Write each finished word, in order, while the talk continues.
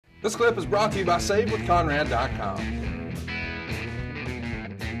This clip is brought to you by SaveWithConrad.com.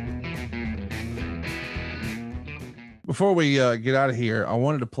 Before we get out of here, I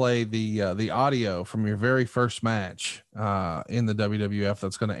wanted to play the audio from your very first match in the WWF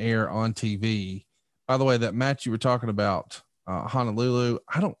that's going to air on TV. By the way, that match you were talking about, Honolulu,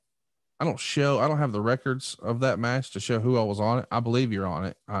 I don't have the records of that match to show who I was on it. I believe you're on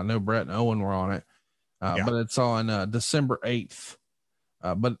it. I know Brett and Owen were on it, but it's on December 8th.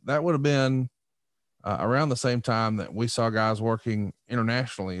 But that would have been around the same time that we saw guys working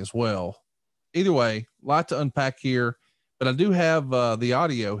internationally as well. Either way, a lot to unpack here, but I do have the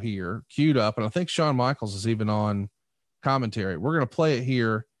audio here queued up, and I think Shawn Michaels is even on commentary. We're going to play it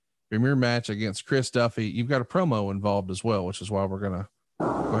here from your match against Chris Duffy. You've got a promo involved as well, which is why we're going to go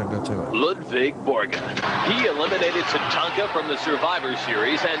ahead and go to it. Ludwig Borga. He eliminated Tatanka from the Survivor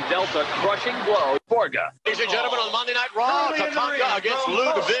Series and dealt a crushing blow. Borga. Ladies and gentlemen, on Monday Night Raw, Tatanka against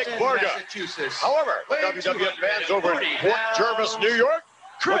Ludwig Borga. However, the WWF fans over in Port Jervis, New York,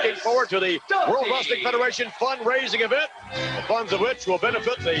 looking forward to the World Wrestling Federation fundraising event, the funds of which will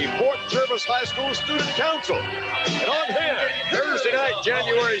benefit the Port Jervis High School Student Council. And on hand, Thursday night,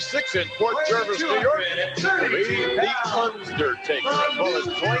 January 6th in Port Jervis, New York, will be The Undertaker, as well as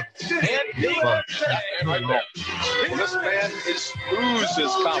Dwight and Dean. Right there. This man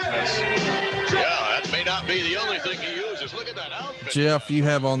oozes confidence. Yeah, that may not be the only thing he uses. Look at that outfit. Jeff, you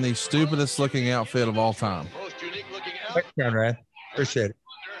have on the stupidest looking outfit of all time. Most unique looking outfit. Thanks, Conrad. Appreciate it.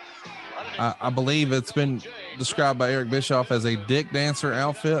 I believe it's been described by Eric Bischoff as a dick dancer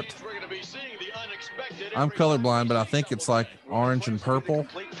outfit. I'm colorblind, but I think it's like orange and purple.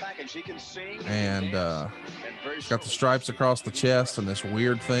 And it's got the stripes across the chest and this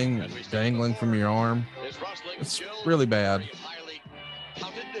weird thing dangling from your arm. It's really bad.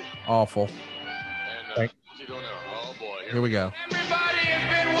 Awful. Here we go. Everybody has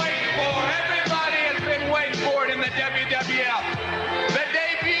been waiting for. Everybody has been waiting for it in the WWF. The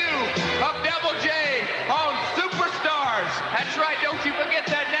debut of Double J on Superstars. That's right. Don't you forget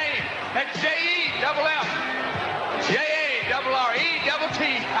that name. That's J-E-double-F.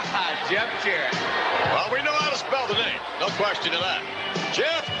 J-A-double-R-E-double-T. Jeff Jarrett. Well, we know how to spell the name. No question of that.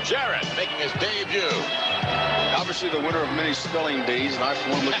 Jeff Jarrett making his debut. Obviously the winner of many spelling bees, and I for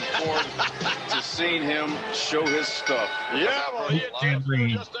one looking forward to seeing him show his stuff. Yeah, well, he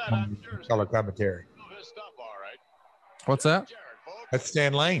Color commentary. What's that? That's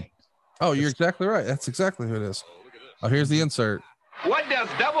Stan Lane. Oh, you're exactly right. That's exactly who it is. Oh, here's the insert. What does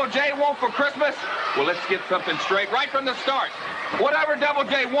Double J want for Christmas? Well, let's get something straight right from the start. Whatever Double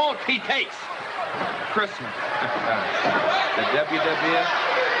J wants, he takes. Christmas. The WWF?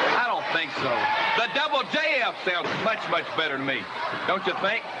 I don't think so. The Double JF sounds much, much better to me. Don't you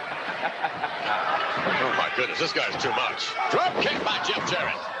think? Oh, my goodness. This guy's too much. Drop kick by Jeff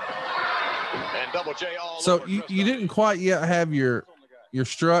Jarrett. And Double J all So you didn't quite yet have your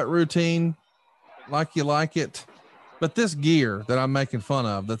strut routine like you like it, but this gear that I'm making fun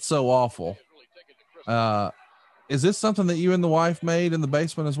of that's so awful, is this something that you and the wife made in the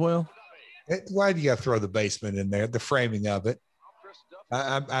basement as well? Why do you got to throw the basement in there? The framing of it.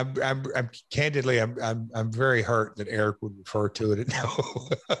 I'm candidly, I'm very hurt that Eric would refer to it.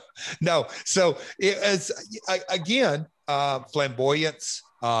 No. So it's again, flamboyance,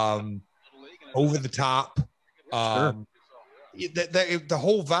 over the top, Sure. the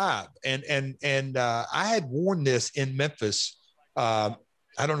whole vibe. And I had worn this in Memphis. I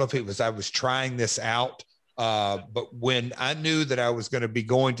don't know if it was, I was trying this out. But when I knew that I was going to be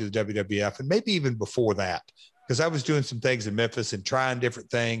going to the WWF, and maybe even before that, because I was doing some things in Memphis and trying different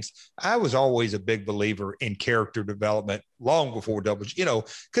things, I was always a big believer in character development long before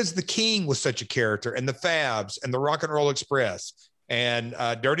because the King was such a character, and the Fabs and the Rock and Roll Express and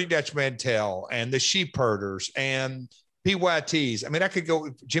Dirty Dutch Mantel and the Sheep Herders and PYTs. I mean, I could go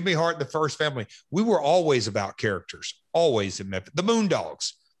Jimmy Hart and the First Family. We were always about characters, always in Memphis. The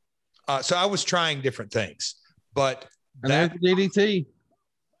Moondogs. So I was trying different things, but Another DDT.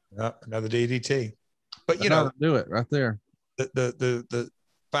 Another DDT. But do it right there. The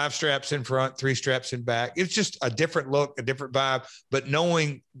 5 straps in front, 3 straps in back. It's just a different look, a different vibe. But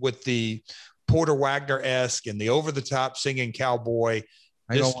knowing with the Porter Wagner-esque and the over the top singing cowboy.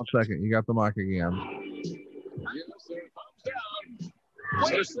 Hang on one second. You got the mic again.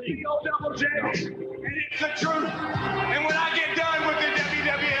 Wait, CEO Double J, and it's the truth. And when I get done with the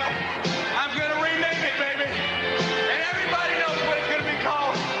WWF, I'm going to rename it, baby. And everybody knows what it's going to be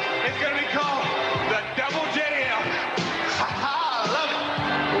called. It's going to be called the Double JF. Ha-ha, love it.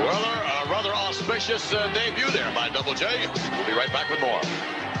 Well, a rather auspicious debut there by Double J. We'll be right back with more.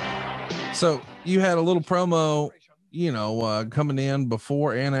 So you had a little promo coming in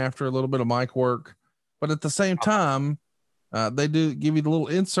before and after a little bit of mic work, but at the same time, they do give you the little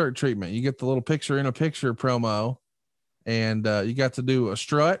insert treatment. You get the little picture in a picture promo, and you got to do a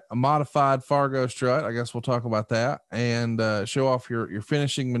strut, a modified Fargo strut. I guess we'll talk about that, and show off your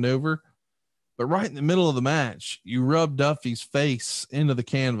finishing maneuver. But right in the middle of the match, you rub Duffy's face into the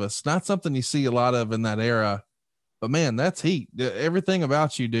canvas. Not something you see a lot of in that era, but man, that's heat. Everything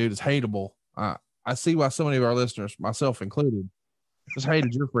about you, dude, is hateable. I see why so many of our listeners, myself included, just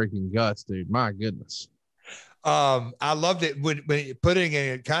hated your freaking guts, dude. My goodness. I loved it when putting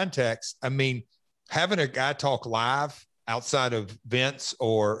it in context. I mean, having a guy talk live outside of Vince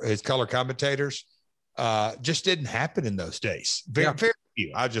or his color commentators just didn't happen in those days. Very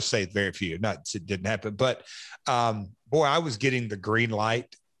few. I'll just say very few. Not it didn't happen, but boy, I was getting the green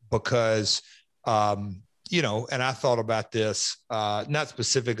light because and I thought about this not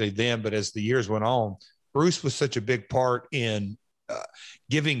specifically then, but as the years went on, Bruce was such a big part in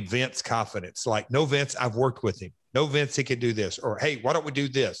giving Vince confidence. Like, no, Vince, I've worked with him. No, Vince, he can do this. Or, hey, why don't we do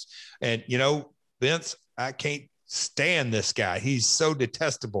this? And, Vince, I can't stand this guy. He's so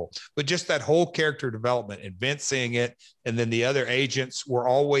detestable. But just that whole character development and Vince seeing it. And then the other agents were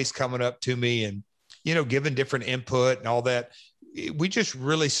always coming up to me and, giving different input and all that. We just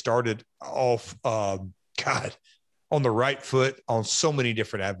really started off, on the right foot on so many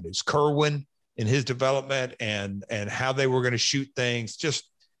different avenues. Kerwin in his development and how they were going to shoot things. Just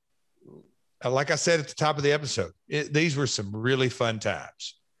like I said at the top of the episode, these were some really fun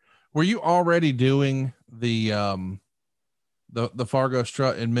times. Were you already doing the Fargo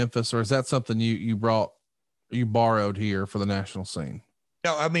strut in Memphis, or is that something you borrowed here for the national scene?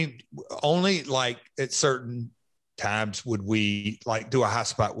 No, I mean, only like at certain times would we like do a high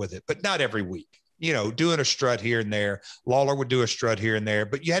spot with it, but not every week. Doing a strut here and there. Lawler would do a strut here and there,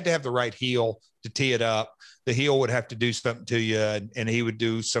 but you had to have the right heel to tee it up. The heel would have to do something to you, and he would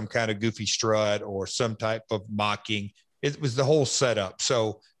do some kind of goofy strut or some type of mocking. It was the whole setup.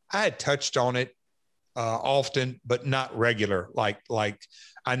 So I had touched on it often, but not regular. Like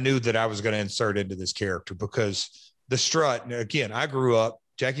I knew that I was going to insert into this character because the strut, and again, I grew up,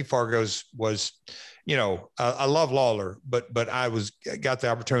 Jackie Fargo's was, I love Lawler, but I got the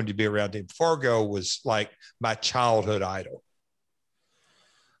opportunity to be around him. Fargo was like my childhood idol.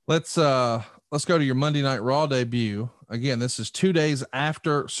 Let's go to your Monday Night Raw debut. Again, this is 2 days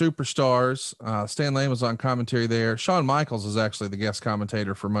after Superstars. Stan Lane was on commentary there. Shawn Michaels is actually the guest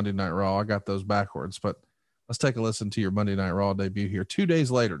commentator for Monday Night Raw. I got those backwards, but let's take a listen to your Monday Night Raw debut here. 2 days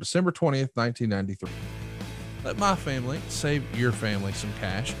later, December 20th, 1993. Let my family save your family some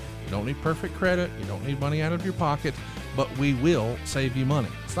cash. You don't need perfect credit. You don't need money out of your pocket, but we will save you money.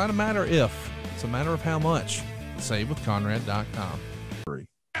 It's not a matter if, it's a matter of how much. SaveWithConrad.com. Free.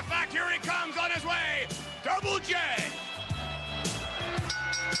 Back, here he comes on his way, Double J.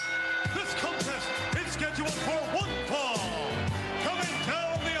 This contest is scheduled for one fall. Coming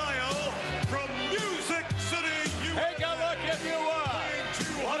down the aisle from Music City, USA. Take a look if you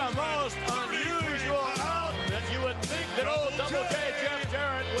would. What a most unusual outfit. You would think that old Double J, Jeff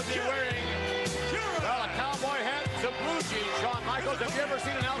Jarrett, would be wearing a cowboy hat, some blue jeans. Shawn Michaels, have you ever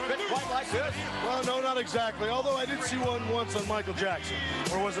seen an outfit quite like this? Well, no, not exactly. Although I did see one once on Michael Jackson.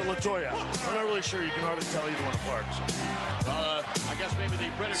 Or was it LaToya? I'm not really sure. You can hardly tell either one apart. I guess maybe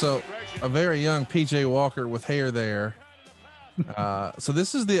the British. So a very young PJ Walker with hair there. So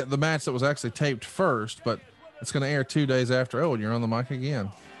this is the match that was actually taped first, but it's going to air 2 days after. Oh, and you're on the mic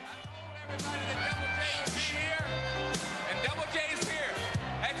again.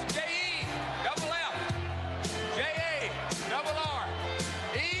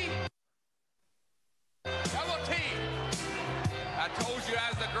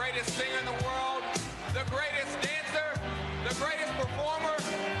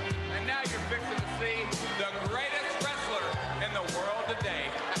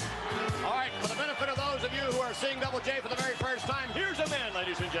 Seeing Double J for the very first time, here's a man,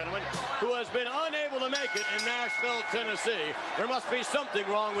 ladies and gentlemen, who has been unable to make it in Nashville, Tennessee. There must be something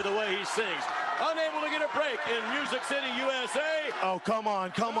wrong with the way he sings. Unable to get a break in Music City, USA. Oh, come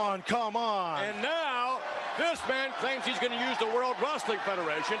on, come on, come on. And now, this man claims he's going to use the World Wrestling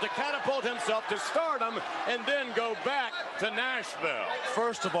Federation to catapult himself to stardom and then go back to Nashville.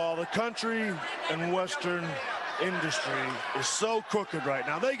 First of all, the country and Western industry is so crooked right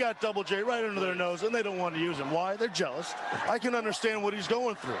now. They got Double J right under their nose and they don't want to use him. Why? They're jealous. I can understand what he's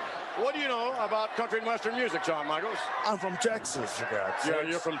going through. What do you know about country and Western music, Shawn Michaels? I'm from Texas, for God's sake.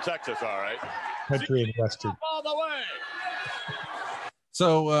 You're from Texas, all right. Country and Western. All the way.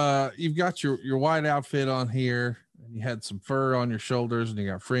 So you've got your white outfit on here, and you had some fur on your shoulders, and you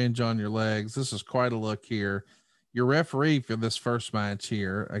got fringe on your legs. This is quite a look here. your referee for this first match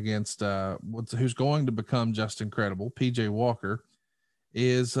here against who's going to become just incredible, PJ Walker,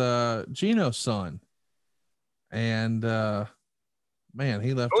 is Gino's son. And man,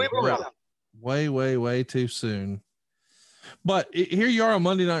 he left way too soon. But here you are on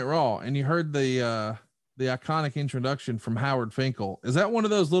Monday Night Raw, and you heard the iconic introduction from Howard Finkel. Is that one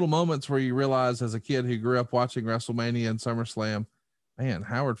of those little moments where you realize, as a kid who grew up watching WrestleMania and SummerSlam, man,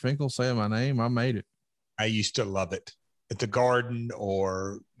 Howard Finkel saying my name, I made it. I used to love it at the Garden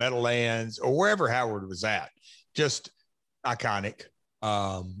or Meadowlands or wherever Howard was at. Just iconic.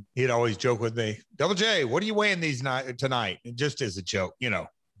 He'd always joke with me, Double J, what are you weighing tonight? And just as a joke, you know.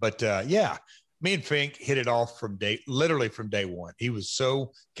 But yeah, me and Fink hit it off literally from day one. He was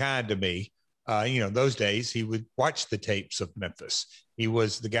so kind to me. You know, those days he would watch the tapes of Memphis. He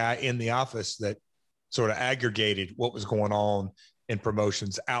was the guy in the office that sort of aggregated what was going on in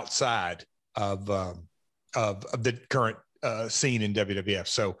promotions outside of the current scene in WWF.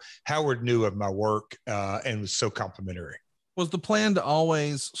 So Howard knew of my work and was so complimentary. Was the plan to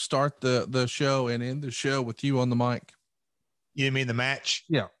always start the show and end the show with you on the mic? You mean the match?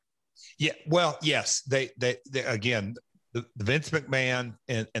 Yeah. Yeah. Well, yes. They again, the Vince McMahon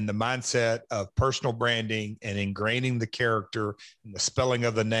and the mindset of personal branding and ingraining the character and the spelling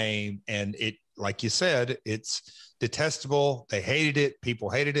of the name. And it, like you said, it's detestable. They hated it. People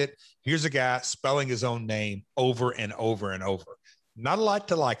hated it. Here's a guy spelling his own name over and over and over. Not a lot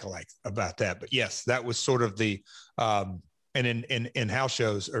to like about that, but yes, that was sort of the, and in house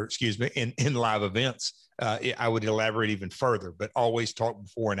shows, or excuse me, in live events, I would elaborate even further, but always talk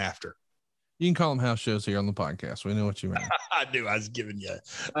before and after. You can call them house shows here on the podcast. We know what you mean. I knew I was giving you.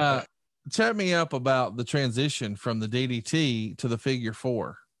 Chat me up about the transition from the DDT to the figure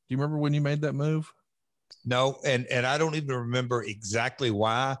 4. Do you remember when you made that move? No, and I don't even remember exactly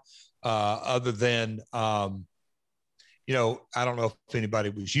why, other than you know, I don't know if anybody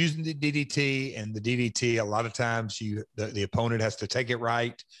was using the DDT, and the DDT, a lot of times the opponent has to take it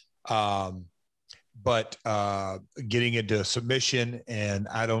right. But getting into submission, and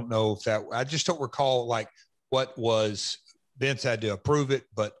I don't know if I just don't recall like what was, Vince had to approve it,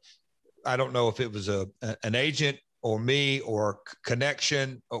 but I don't know if it was an agent or me or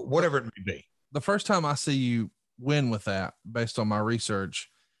connection or whatever it may be. The first time I see you win with that, based on my research,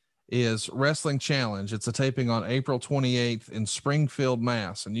 is Wrestling Challenge. It's a taping on April 28th in Springfield,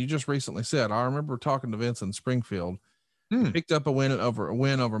 Mass. And you just recently said, I remember talking to Vince in Springfield. Picked up a win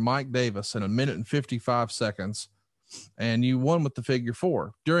over Mike Davis in 1 minute and 55 seconds. And you won with the figure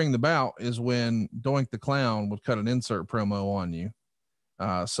 4. During the bout is when Doink the Clown would cut an insert promo on you.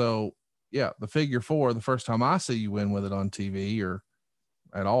 So yeah, the figure 4, the first time I see you win with it on TV or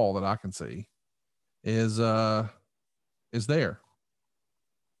at all that I can see is there.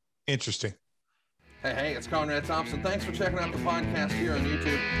 Interesting. Hey, it's Conrad Thompson. Thanks for checking out the podcast here on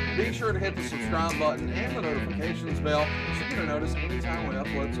YouTube. Be sure to hit the subscribe button and the notifications bell so you get a notice anytime we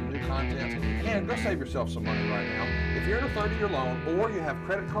upload some new content. And go save yourself some money right now. If you're in a 30-year loan or you have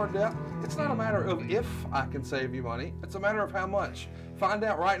credit card debt, it's not a matter of if I can save you money. It's a matter of how much. Find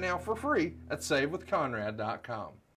out right now for free at SaveWithConrad.com.